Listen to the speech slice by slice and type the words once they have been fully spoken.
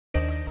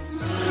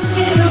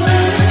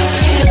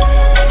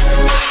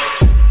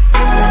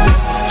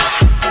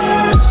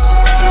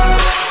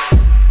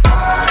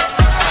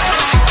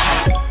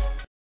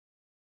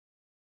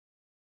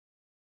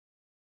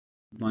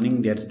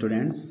Morning dear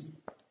students.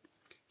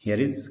 Here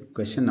is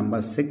question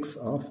number 6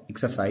 of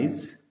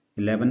exercise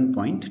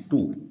 11.2.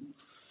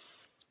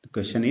 The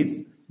question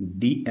is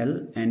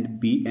DL and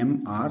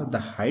BM are the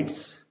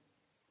heights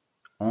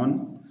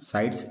on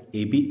sides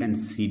AB and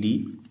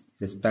CD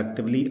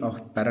respectively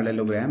of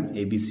parallelogram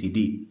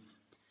ABCD.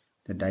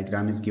 The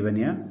diagram is given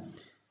here.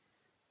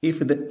 If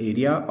the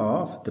area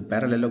of the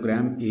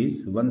parallelogram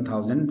is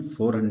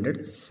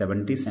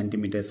 1470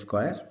 centimeter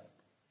square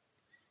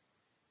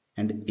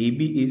and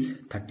AB is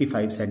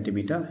 35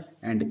 centimeter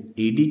and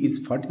AD is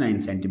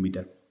 49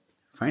 centimeter,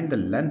 find the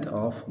length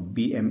of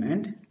BM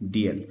and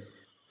DL.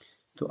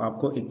 तो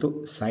आपको एक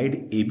तो side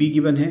AB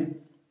given है,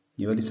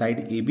 ये वाली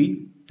side AB,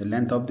 the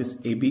length of this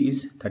AB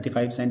is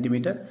 35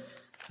 centimeter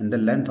and the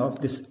length of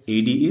this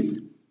AD is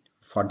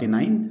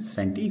 49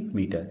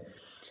 centimeter,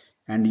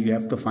 and you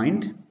have to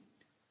find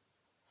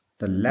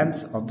the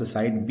lengths of the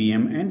side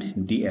BM and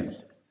DL.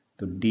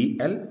 तो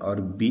DL और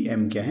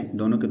BM क्या है,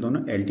 दोनों के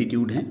दोनों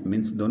altitude हैं,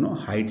 means दोनों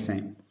Heights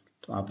हैं.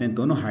 तो आपने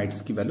दोनों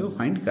हाइट्स की वैल्यू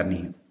फाइंड करनी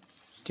है.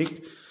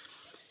 ठीक,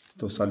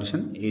 तो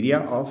solution area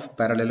of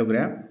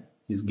parallelogram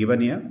is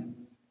given here.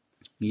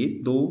 ये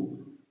दो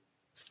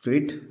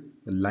स्ट्रेट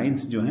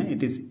लाइंस जो हैं,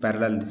 it is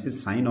parallel, this is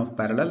sine of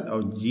parallel,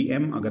 और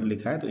GM अगर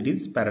लिखा है तो it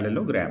is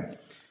parallelogram,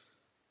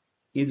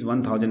 is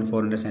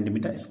 1400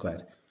 centimetre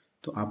square.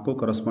 तो आपको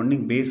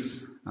करस्पॉन्डिंग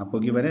बेस आपको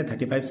गिवन है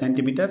 35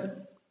 सेंटीमीटर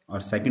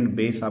और सेकंड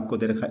बेस आपको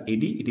दे रखा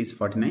AD, इट इज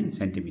 49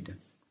 सेंटीमीटर.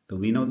 तो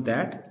we know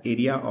that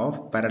area of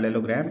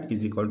parallelogram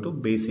is equal to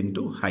base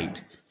into height.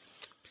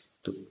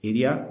 तो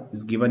area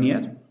is given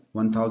here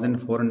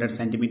 1400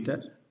 centimetre,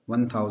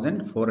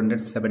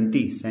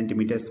 1470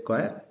 centimetre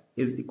square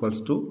is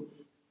equals to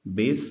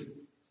base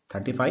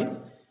 35.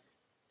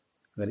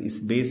 अगर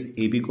इस base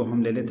AB को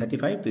हम ले लें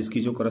 35 तो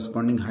इसकी जो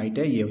करस्पॉन्डिंग हाइट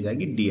है ये हो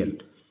जाएगी DL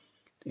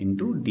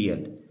इनटू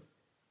DL.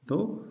 तो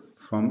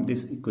from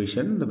this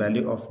equation the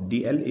value of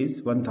DL is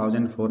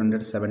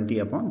 1470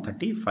 upon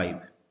 35.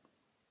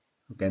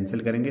 Cancel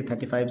करेंगे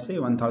 35 से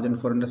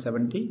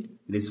 1470,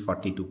 it is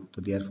 42.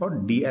 तो therefore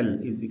DL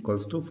is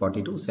equals to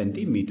 42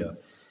 centimeter.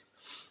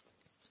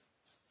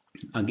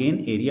 Again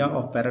area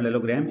of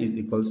parallelogram is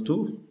equals to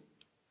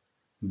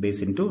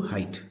base into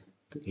height.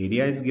 तो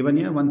area is given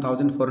here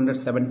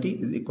 1470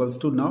 is equals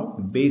to, now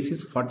base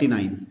is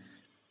 49.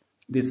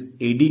 This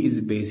AD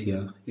is base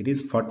here, it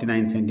is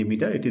 49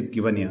 centimeter, it is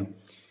given here,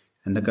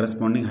 and the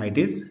corresponding height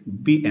is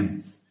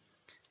BM.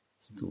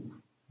 So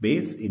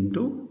base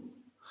into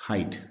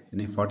height,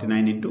 and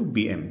 49 into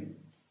BM.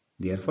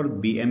 Therefore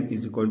BM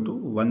is equal to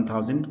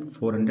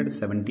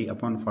 1470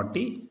 upon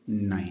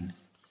 49.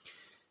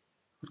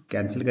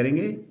 Cancel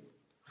करेंगे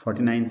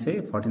 49 से,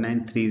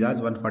 49 3 is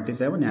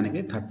 147 यानी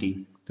कि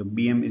 30. तो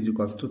BM is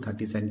equals to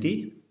 30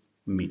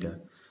 centimeter.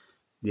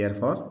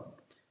 Therefore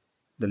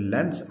the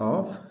lengths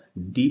of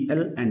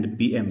DL and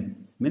BM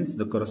means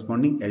the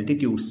corresponding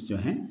altitudes जो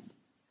हैं,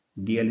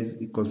 DL is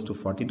equals to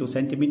 42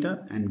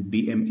 centimeter and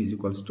BM is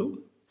equals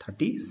to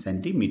 30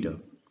 centimeter.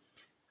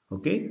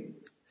 Okay,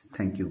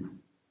 thank you.